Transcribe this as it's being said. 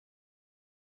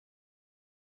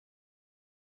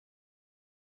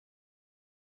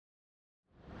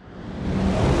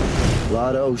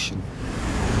lot of ocean.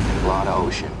 A lot of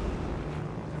ocean.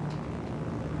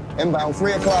 Inbound,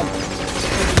 3 o'clock.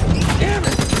 Damn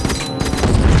it!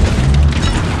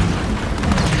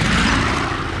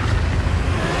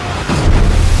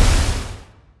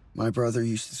 My brother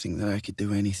used to think that I could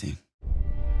do anything.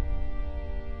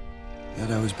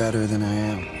 That I was better than I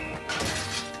am.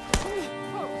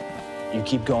 You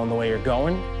keep going the way you're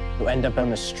going, you end up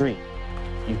on the street.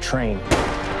 You train.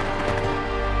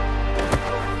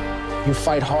 You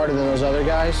fight harder than those other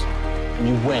guys, and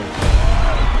you win.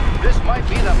 This might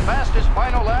be the fastest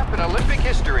final lap in Olympic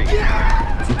history.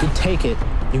 If you can take it,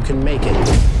 you can make it.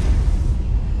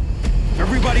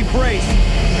 Everybody brace.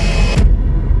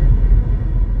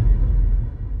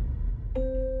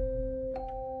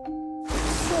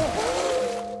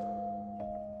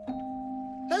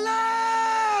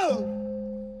 Hello!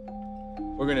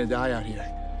 We're gonna die out here.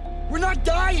 We're not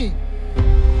dying!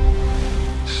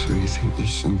 So you think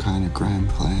there's some kind of grand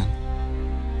plan?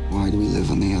 Why do we live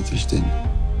when the others didn't?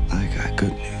 I got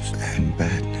good news and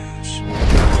bad news.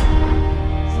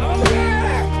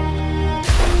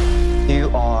 You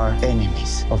are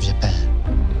enemies of Japan.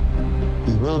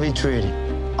 You will be treated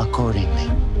accordingly.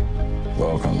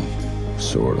 Welcome,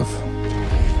 sort of.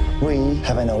 We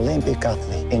have an Olympic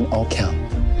athlete in all count.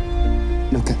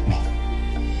 Look at me.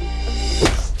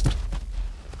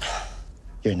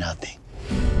 You're nothing.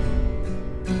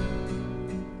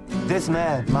 This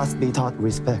man must be taught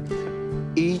respect.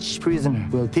 Each prisoner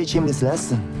will teach him this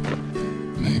lesson.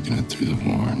 Making it through the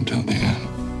war until the end.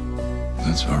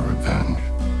 That's our revenge.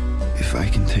 If I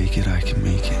can take it, I can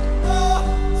make it.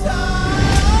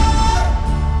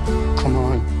 Come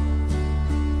on.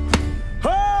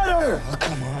 Harder! Oh,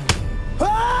 come on.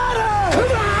 Harder!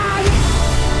 Come on!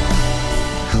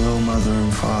 Hello, Mother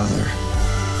and Father.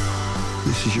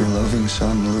 This is your loving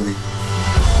son, Louie.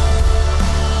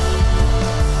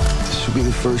 This will be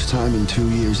the first time in 2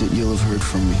 years that you'll have heard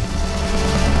from me.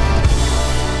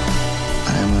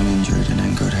 I am uninjured and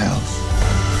in good health.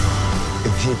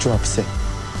 If he drops it,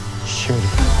 shoot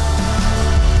it.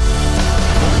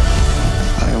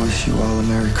 I wish you all a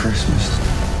Merry Christmas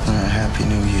and a Happy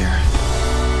New Year.